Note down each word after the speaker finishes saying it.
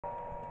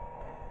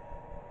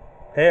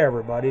Hey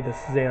everybody, this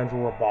is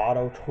Andrew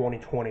Roboto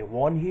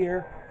 2021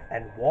 here,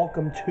 and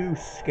welcome to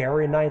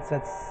Scary Nights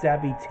at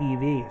Sebi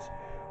TVs,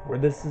 where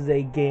this is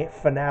a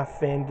FNAF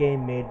fan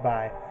game made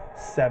by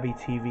Sebi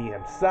TV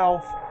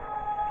himself,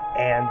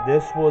 and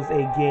this was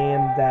a game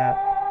that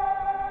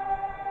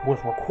was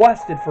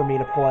requested for me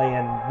to play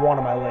in one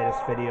of my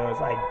latest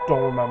videos. I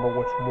don't remember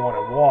which one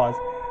it was,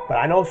 but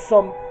I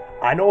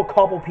know a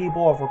couple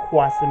people have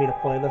requested me to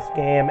play this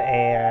game,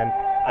 and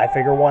I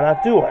figure why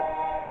not do it.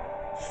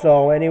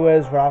 So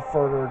anyways, without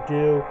further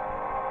ado,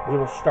 we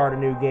will start a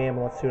new game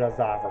and let's see what it has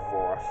to offer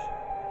for us.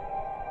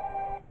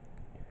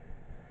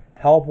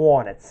 Help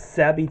wanted,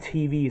 Sebi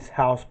TV's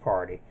house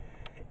party.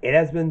 It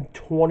has been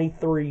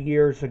 23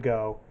 years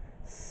ago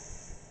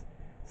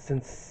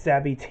since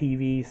Sebi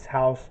TV's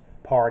house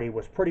party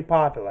was pretty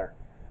popular.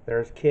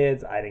 There's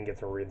kids, I didn't get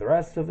to read the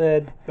rest of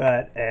it,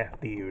 but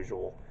the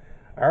usual.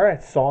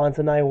 Alright, so on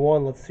to night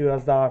one, let's see what it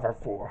has to offer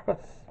for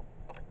us.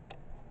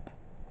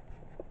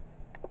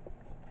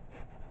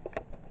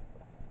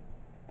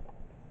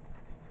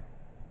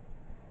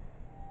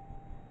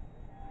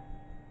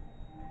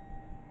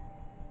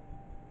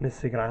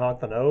 Missy, can I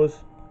honk the nose?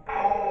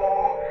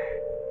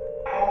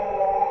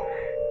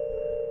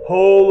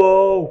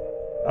 Holo!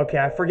 Okay,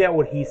 I forget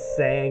what he's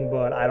saying,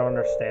 but I don't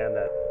understand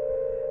it.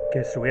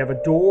 Okay, so we have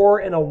a door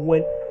and a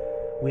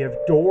we have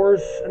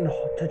doors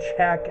to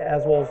check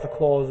as well as to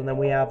close, and then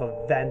we have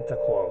a vent to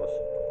close.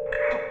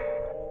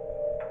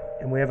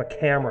 And we have a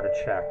camera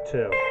to check,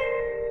 too.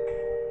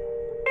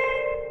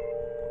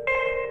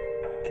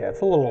 Okay,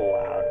 it's a little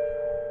loud.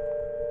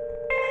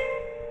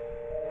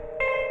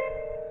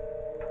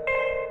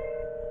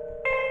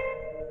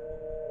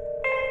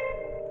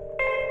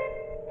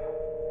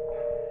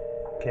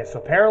 Okay, so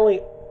apparently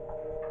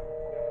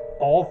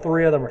all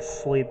three of them are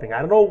sleeping.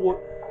 I don't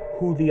know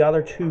who the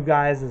other two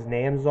guys'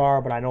 names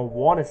are, but I know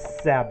one is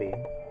Sebi.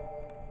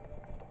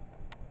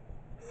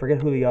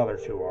 Forget who the other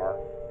two are.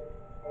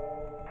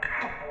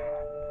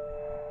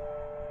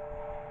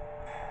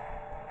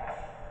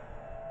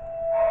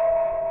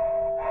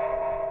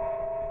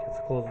 Let's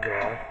close the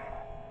door.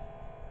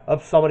 Oh,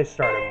 somebody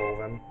started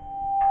moving.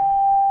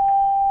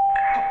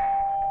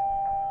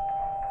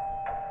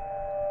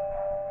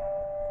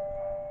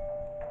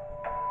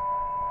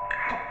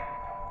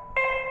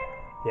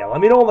 Yeah,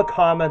 let me know in the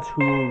comments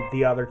who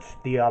the other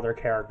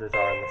characters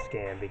are in this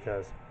game,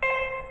 because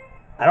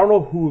I don't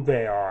know who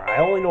they are. I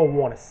only know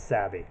one is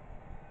Sebi.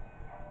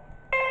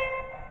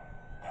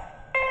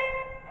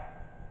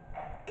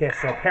 Okay,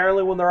 so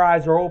apparently when their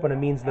eyes are open, it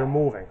means they're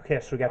moving. Okay,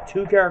 so we got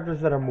two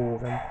characters that are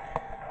moving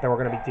that we're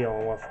going to be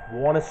dealing with.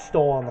 One is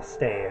still on the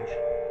stage.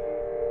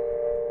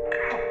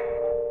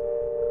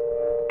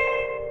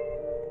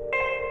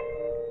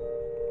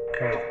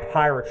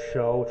 Pirate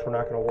show, which we're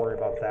not going to worry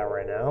about that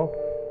right now.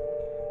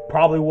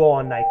 Probably will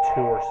on night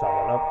 2 or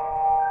something.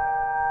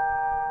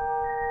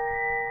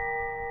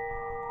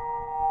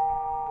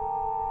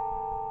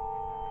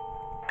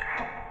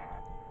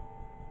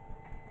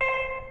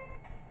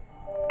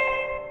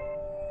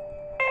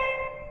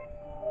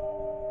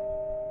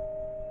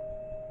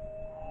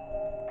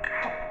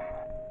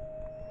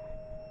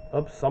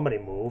 Oh, somebody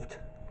moved.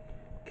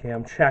 Okay,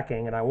 I'm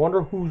checking, and I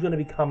wonder who's going to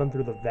be coming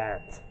through the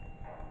vent.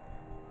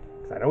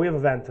 Because I know we have a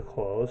vent to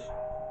close.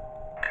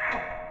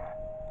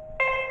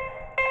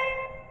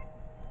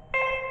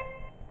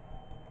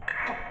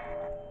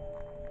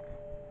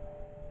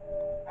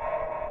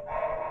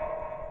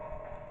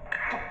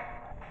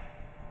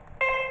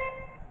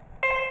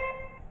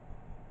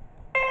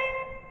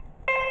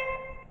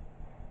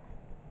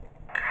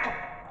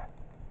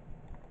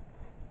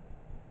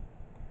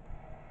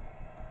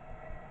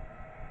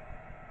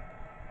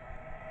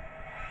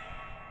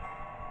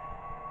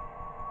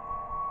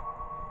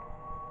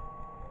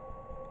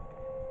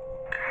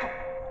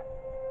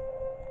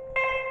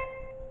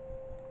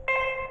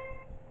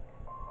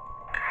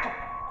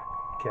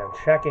 Okay, I'm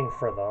checking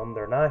for them.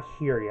 They're not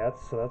here yet,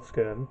 so that's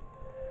good.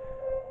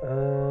 Where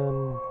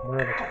are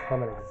they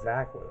coming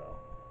exactly, though?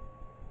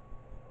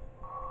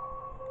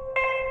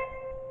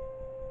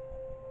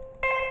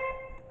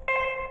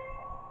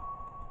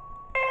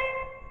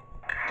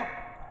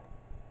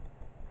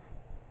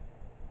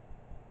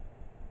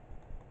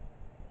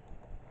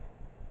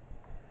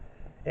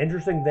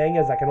 Interesting thing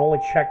is I can only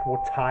check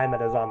what time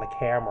it is on the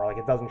camera. Like,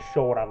 it doesn't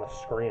show it on the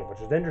screen,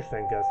 which is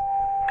interesting because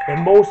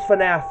in most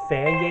FNAF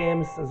fan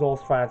games, as well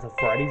as Five Nights at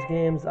Freddy's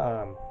games,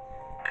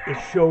 it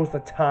shows the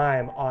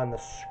time on the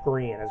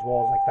screen as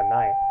well as, like, the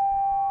night.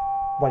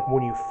 Like,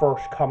 when you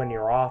first come into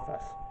your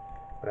office.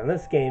 But in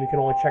this game, you can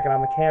only check it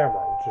on the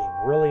camera, which is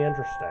really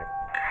interesting.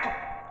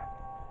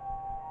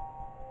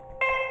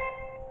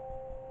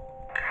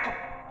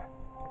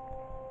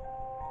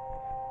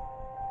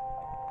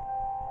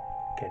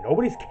 Okay,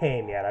 nobody's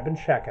came yet. I've been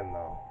checking,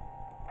 though.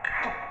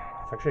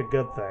 It's actually a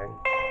good thing.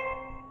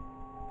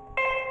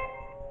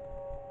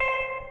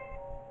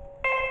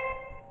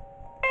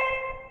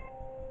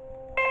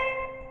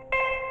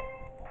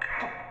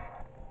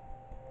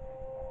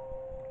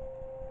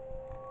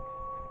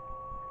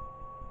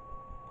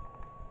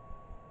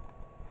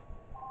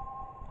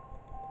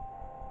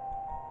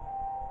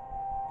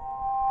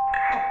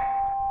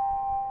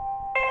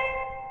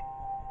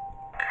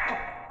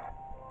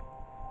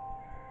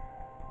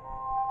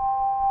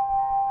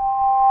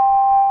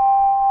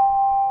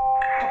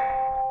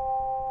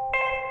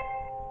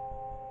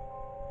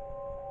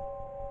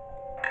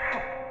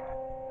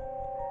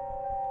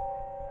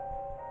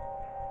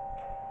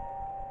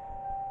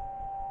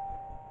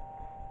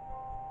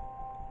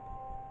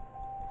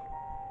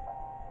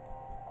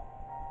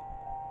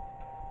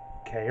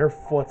 Okay, your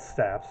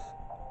footsteps.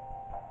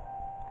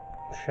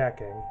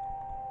 Checking.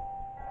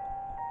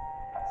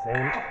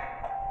 Same.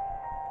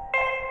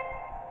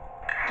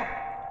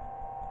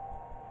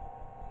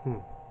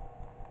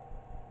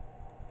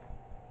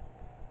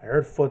 I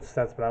heard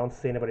footsteps, but I don't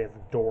see anybody at the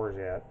doors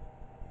yet.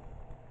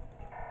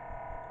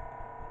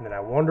 And then I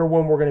wonder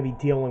when we're going to be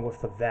dealing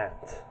with the vent.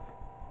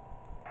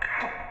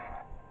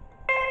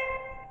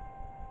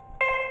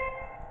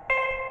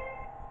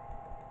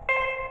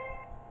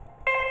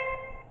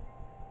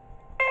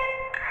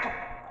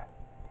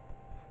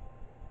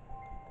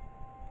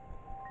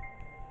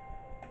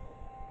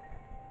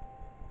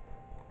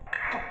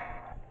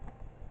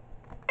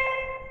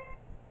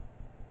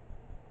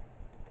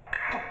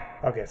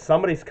 Okay,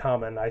 somebody's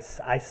coming.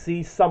 I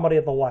see somebody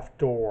at the left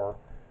door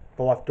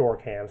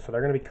cam, so they're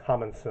going to be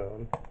coming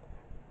soon.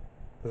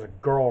 There's a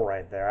girl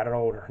right there. I don't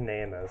know what her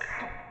name is.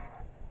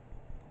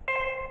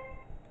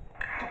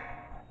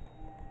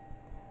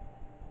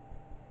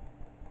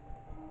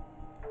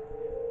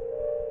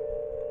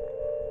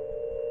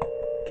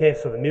 Okay,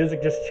 so the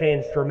music just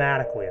changed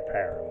dramatically,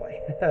 apparently.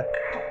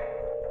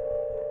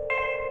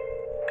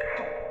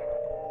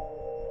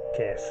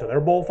 Okay, so they're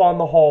both on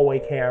the hallway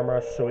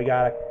camera, so we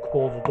gotta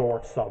close the door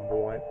at some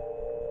point.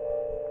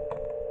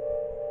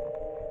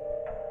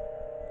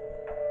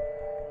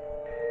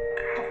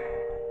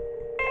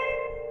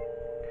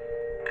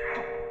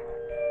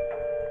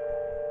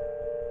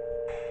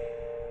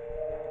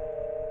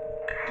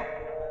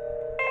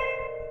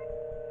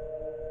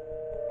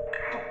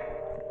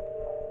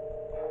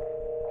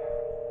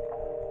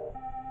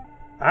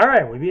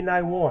 Alright, we beat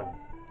 9-1.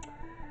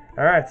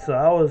 Alright, so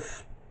that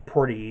was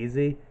pretty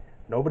easy.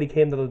 Nobody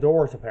came to the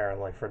doors,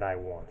 apparently, for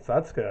 9-1, so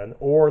that's good.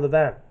 Or the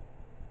vent.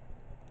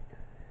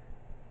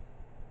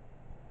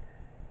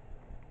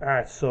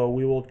 Alright, so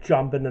we will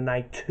jump into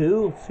night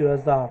 2. Let's see what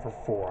has to offer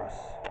for us.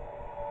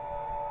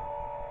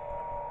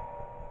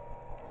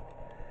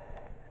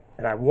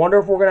 And I wonder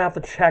if we're going to have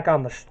to check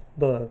on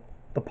the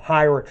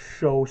pirate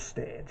show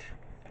stage.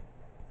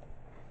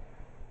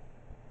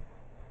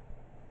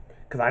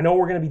 Because I know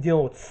we're going to be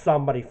dealing with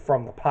somebody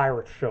from the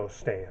pirate show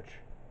stage.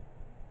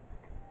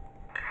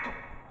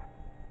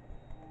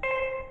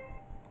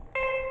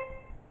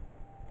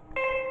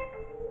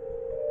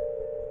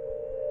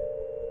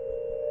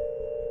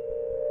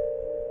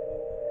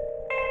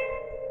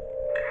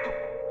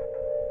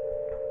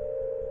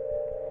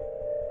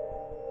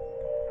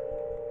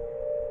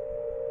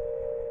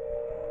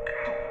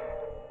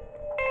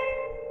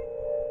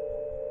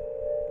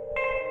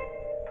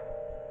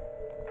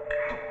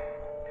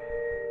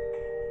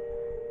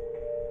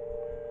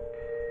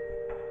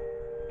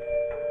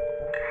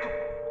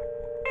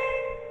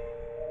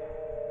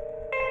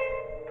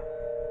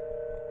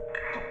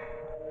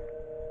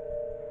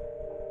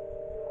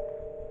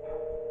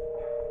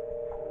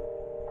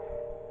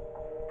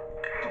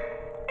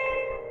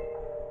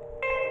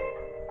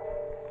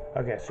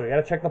 Okay, so we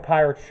gotta check the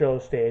pirate show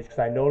stage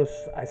because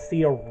I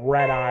see a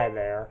red eye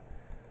there.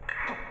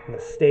 And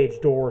the stage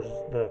doors,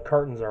 the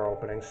curtains are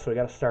opening, so we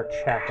gotta start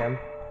checking.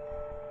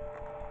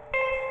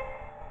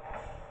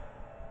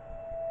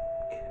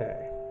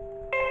 Okay.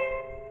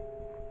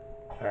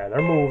 Alright,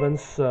 they're moving,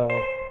 so...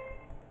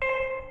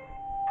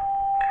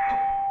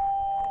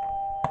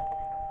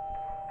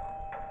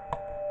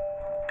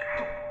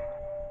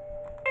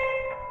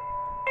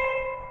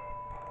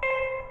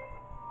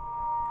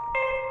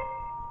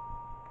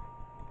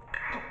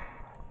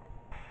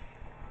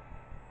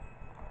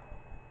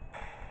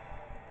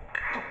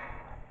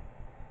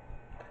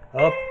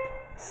 Up,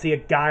 see a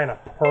guy in a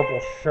purple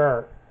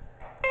shirt.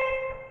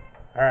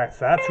 Alright,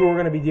 so that's who we're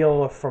going to be dealing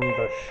with from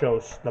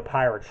the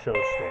pirate show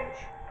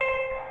stage.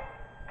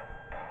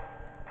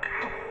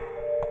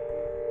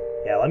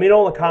 Yeah, let me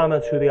know in the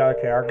comments who the other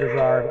characters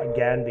are,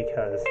 again,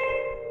 because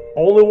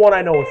only one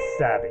I know is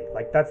Sebi.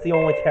 Like, that's the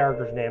only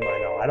character's name I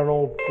know. I don't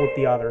know what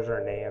the others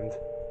are named.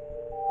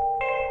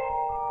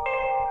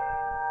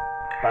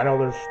 But I know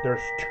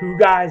there's two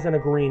guys in a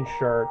green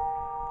shirt.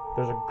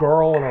 There's a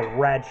girl in a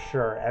red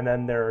shirt, and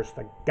then there's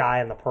the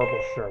guy in the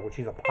purple shirt, which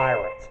he's a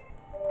pirate.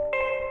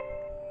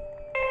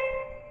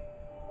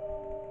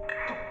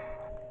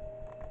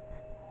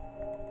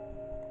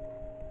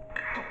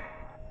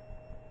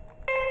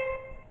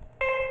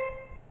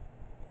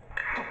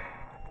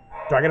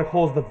 Do I gotta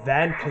close the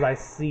vent because I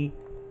see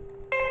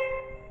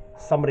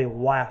somebody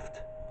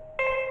left?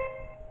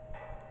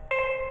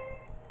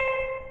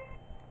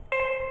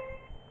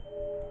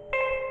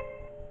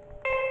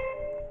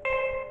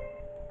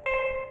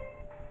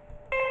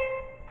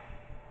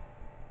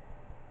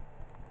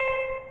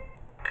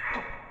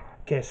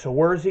 Okay, so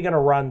where is he gonna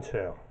run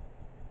to?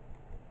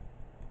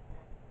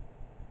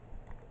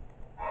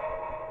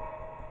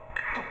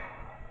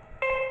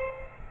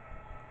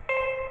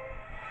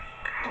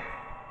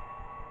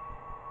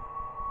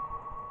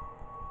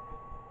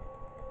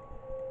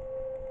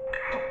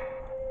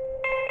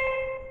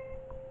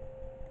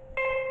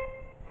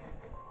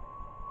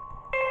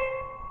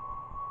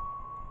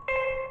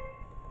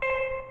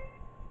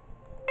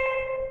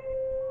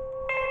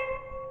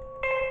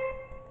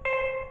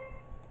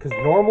 Because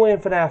normally in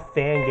FNAF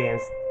fan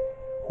games,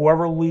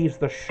 whoever leaves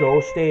the show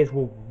stage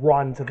will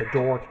run to the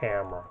door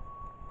camera.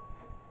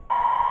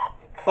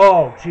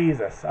 Oh,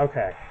 Jesus.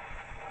 Okay.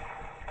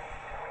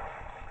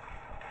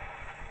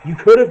 You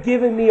could have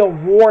given me a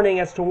warning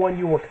as to when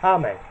you were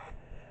coming.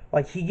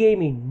 Like, he gave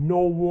me no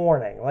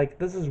warning. Like,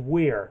 this is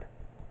weird.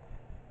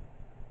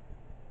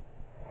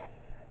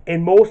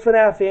 In most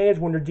FNAF games,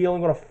 when you're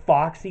dealing with a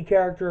Foxy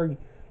character,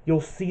 you'll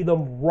see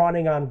them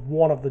running on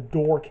one of the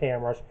door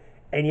cameras,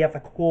 and you have to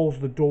close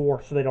the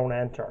door so they don't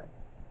enter.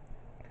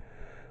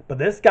 But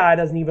this guy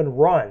doesn't even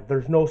run.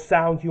 There's no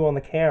sound cue on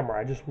the camera.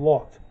 I just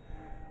looked.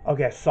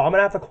 Okay, so I'm going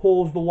to have to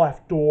close the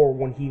left door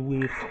when he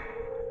leaves.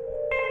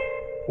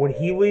 When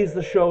he leaves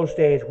the show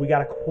stage, we got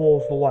to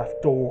close the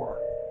left door.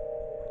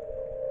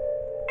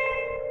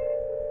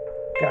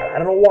 God, I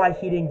don't know why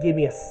he didn't give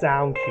me a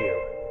sound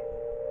cue.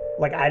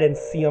 Like, I didn't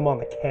see him on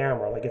the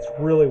camera. Like, it's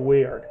really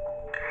weird.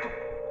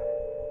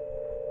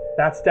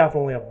 That's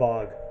definitely a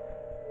bug.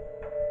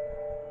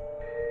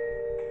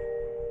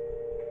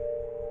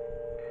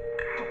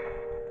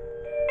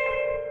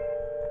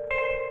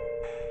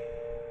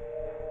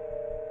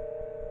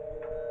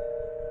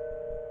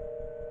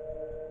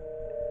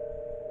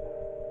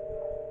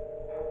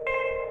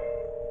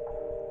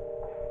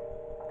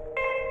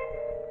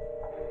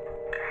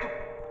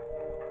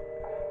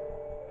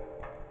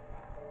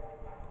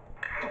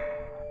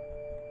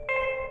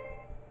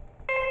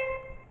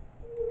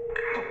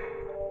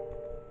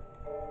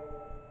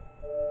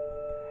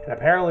 And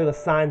apparently the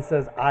sign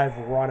says, "I've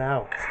run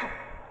out,"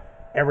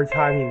 every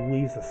time he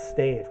leaves the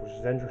stage, which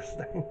is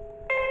interesting.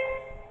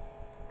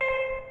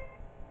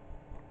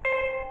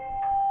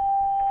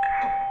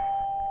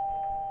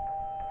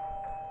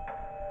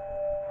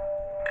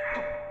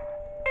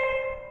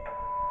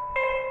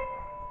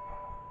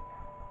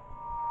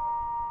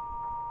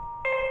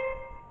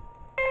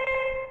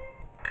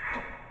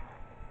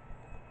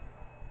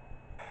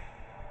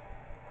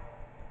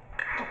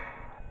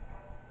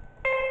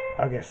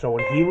 Okay, so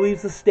when he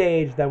leaves the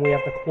stage, then we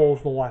have to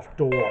close the left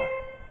door.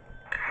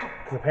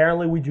 Because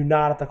apparently we do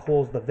not have to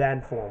close the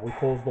vent for him. We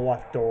close the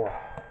left door.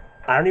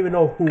 I don't even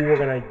know who we're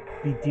going to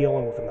be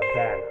dealing with in the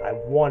vent. I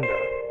wonder.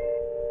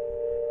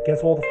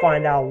 Guess we'll have to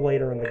find out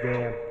later in the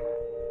game.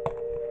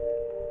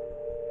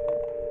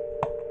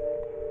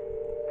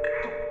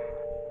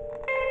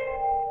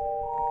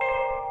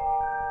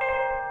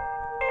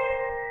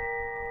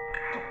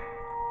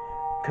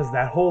 Because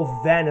that whole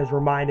vent is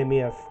reminding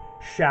me of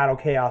Shadow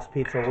Chaos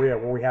Pizzeria,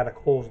 where we had to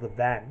close the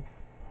vent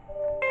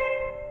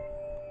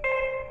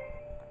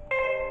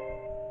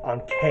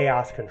on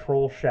Chaos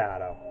Control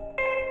Shadow.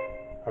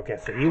 Okay,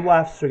 so he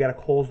left, so we gotta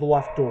close the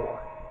left door.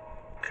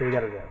 So we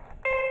gotta do.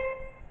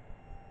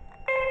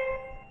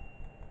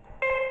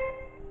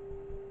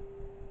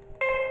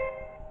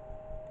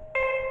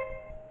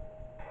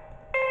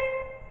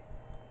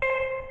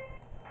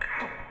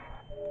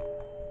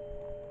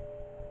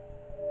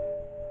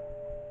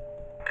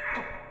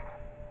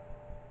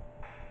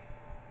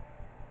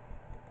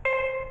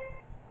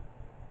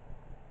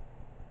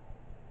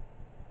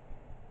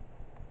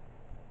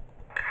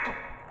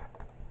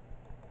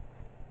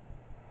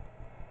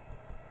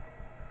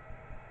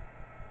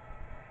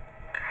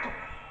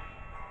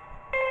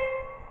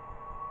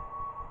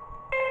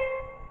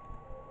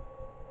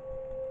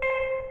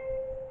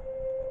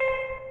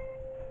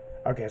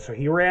 Okay, so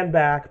he ran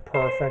back.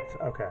 Perfect.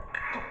 Okay.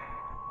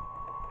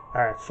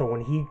 Alright, so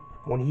when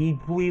he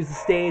leaves the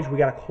stage, we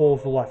gotta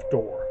close the left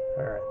door.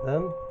 Alright,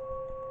 then.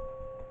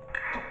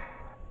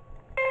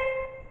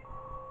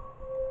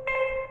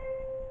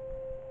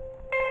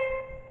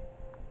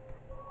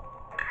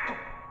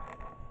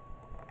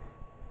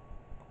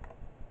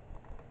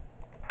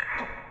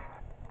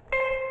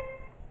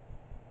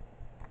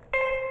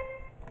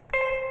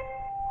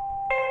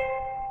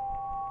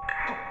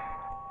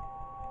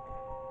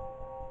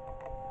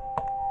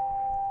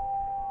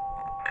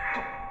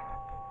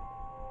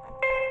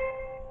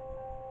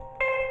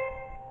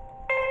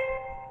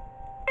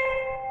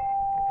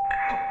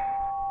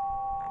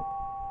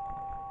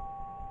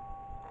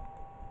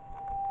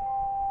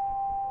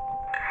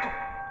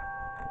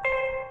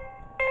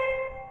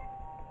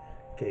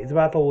 Okay, he's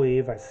about to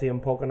leave. I see him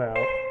poking out.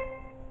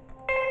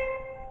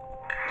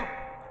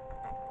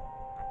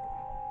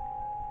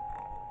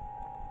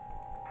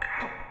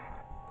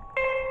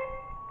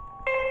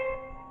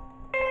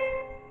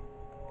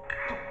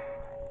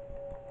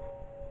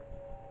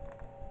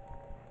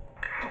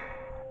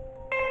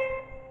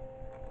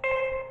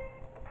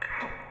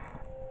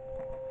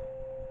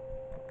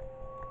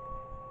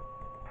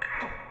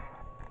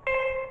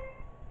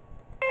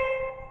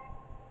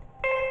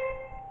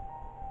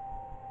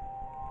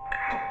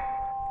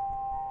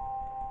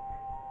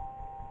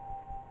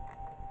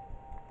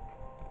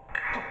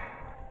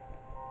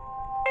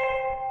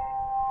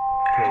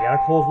 Okay,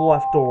 gotta close the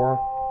left door.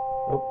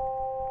 Oh.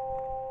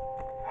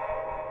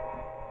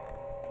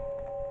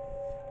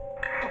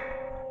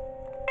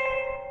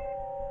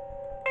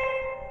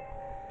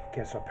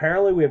 Okay, so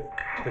apparently we have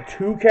the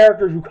two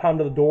characters who come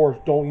to the doors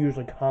don't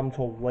usually come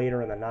till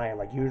later in the night.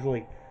 Like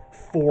usually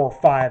 4 or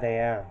 5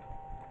 a.m.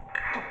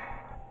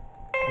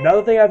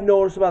 Another thing I've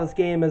noticed about this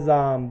game is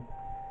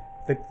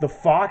the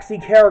Foxy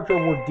character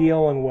we're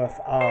dealing with,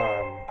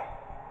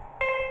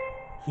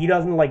 he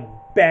doesn't like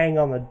bang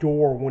on the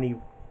door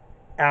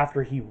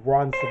after he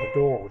runs to the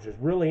door, which is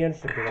really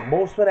interesting because in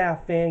most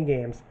FNAF fan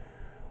games,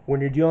 when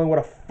you're dealing with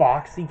a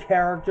Foxy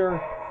character,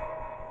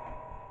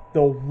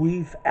 they'll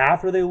leave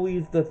after they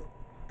leave the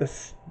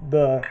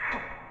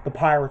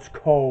Pirate's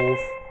Cove.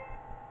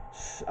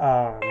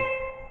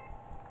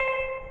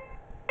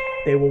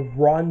 They will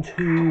run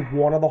to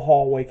one of the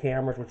hallway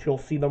cameras, which you'll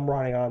see them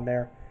running on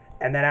there,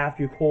 and then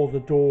after you close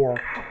the door,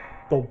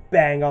 they'll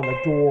bang on the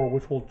door,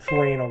 which will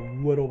drain a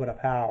little bit of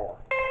power.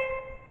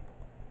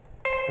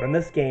 But in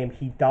this game,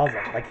 he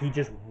doesn't. Like, he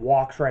just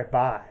walks right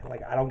by.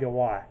 Like, I don't get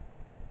why.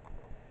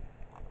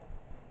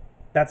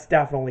 That's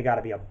definitely got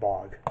to be a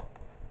bug.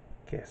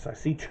 Okay, so I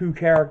see 2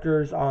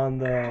 characters on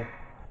the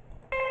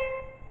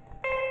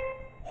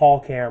hall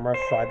camera,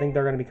 so I think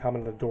they're going to be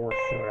coming to the door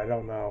soon. I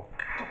don't know.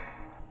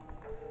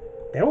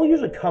 They don't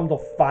usually come till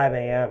 5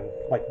 a.m.,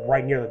 like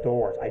right near the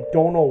doors. I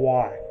don't know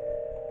why.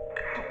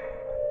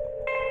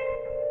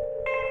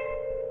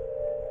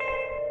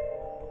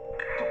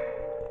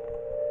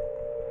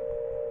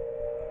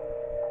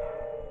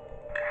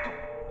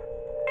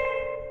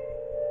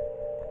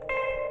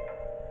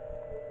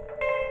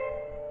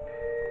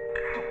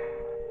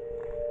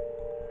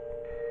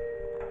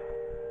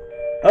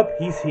 Oh,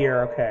 he's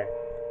here, okay.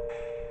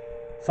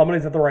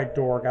 Somebody's at the right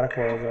door, gotta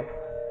close it.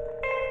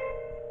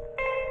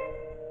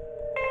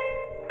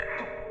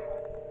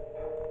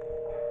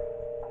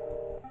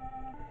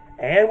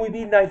 And we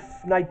beat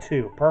night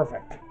 2,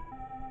 perfect.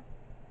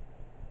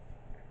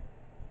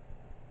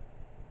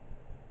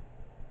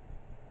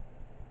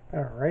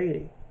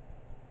 Alrighty.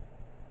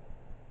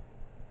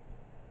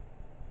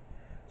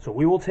 So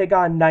we will take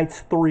on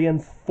nights 3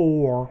 and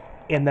 4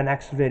 in the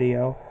next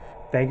video.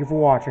 Thank you for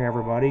watching,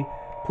 everybody.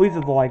 Please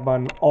hit the like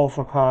button,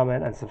 also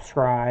comment and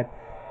subscribe.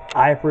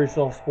 I appreciate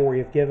all the support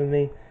you've given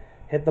me.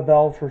 Hit the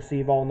bell to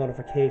receive all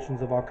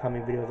notifications of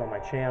upcoming videos on my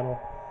channel.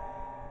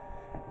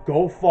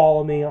 Go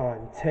follow me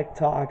on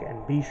TikTok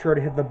and be sure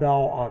to hit the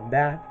bell on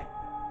that.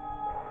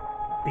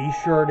 Be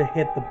sure to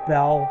hit the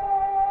bell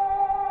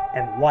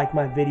and like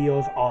my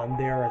videos on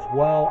there as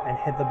well, and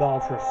hit the bell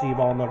to receive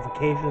all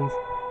notifications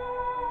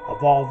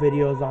of all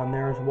videos on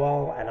there as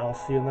well, and I'll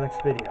see you in the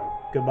next video.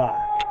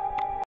 Goodbye.